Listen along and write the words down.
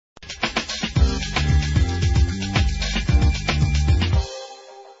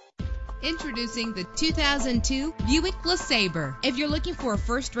Introducing the 2002 Buick LeSabre. If you're looking for a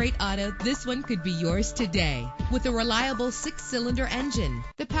first-rate auto, this one could be yours today. With a reliable 6-cylinder engine,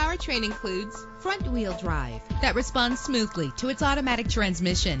 the powertrain includes front-wheel drive that responds smoothly to its automatic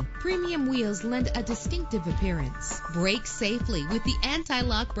transmission. Premium wheels lend a distinctive appearance. Brake safely with the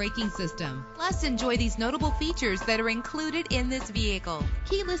anti-lock braking system. Plus, enjoy these notable features that are included in this vehicle: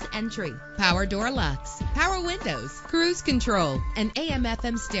 keyless entry, power door locks, power windows, cruise control, an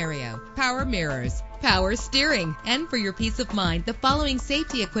AM/FM stereo, power mirrors, power steering. And for your peace of mind, the following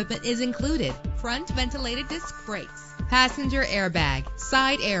safety equipment is included: front ventilated disc brakes, passenger airbag,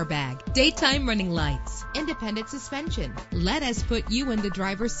 side airbag, daytime running lights, independent suspension. Let us put you in the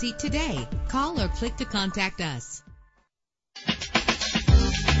driver's seat today. Call or click to contact us.